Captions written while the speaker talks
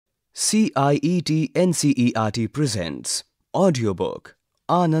CIET NCERT presents audiobook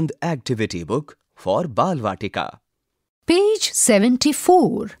Anand Activity Book for Baalvatika. Page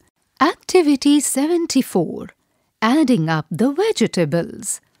 74. Activity 74. Adding up the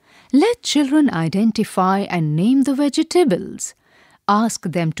vegetables. Let children identify and name the vegetables.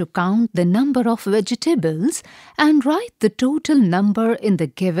 Ask them to count the number of vegetables and write the total number in the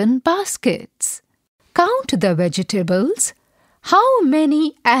given baskets. Count the vegetables. How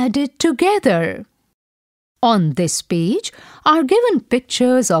many added together? On this page are given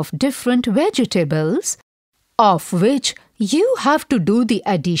pictures of different vegetables, of which you have to do the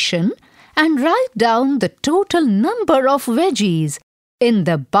addition and write down the total number of veggies in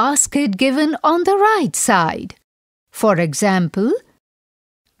the basket given on the right side. For example,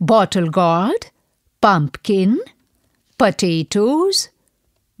 bottle gourd, pumpkin, potatoes,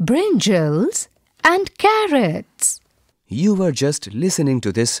 brinjals, and carrots. You were just listening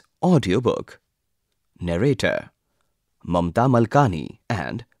to this audiobook. Narrator Mamta Malkani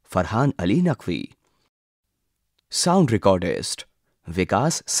and Farhan Ali Naqvi. Sound recordist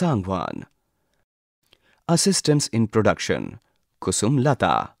Vikas Sangwan. Assistants in production Kusum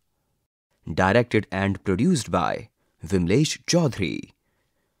Lata. Directed and produced by Vimlesh Chaudhary.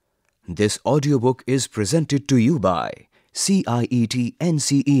 This audiobook is presented to you by CIET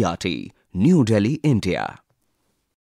NCERT, New Delhi, India.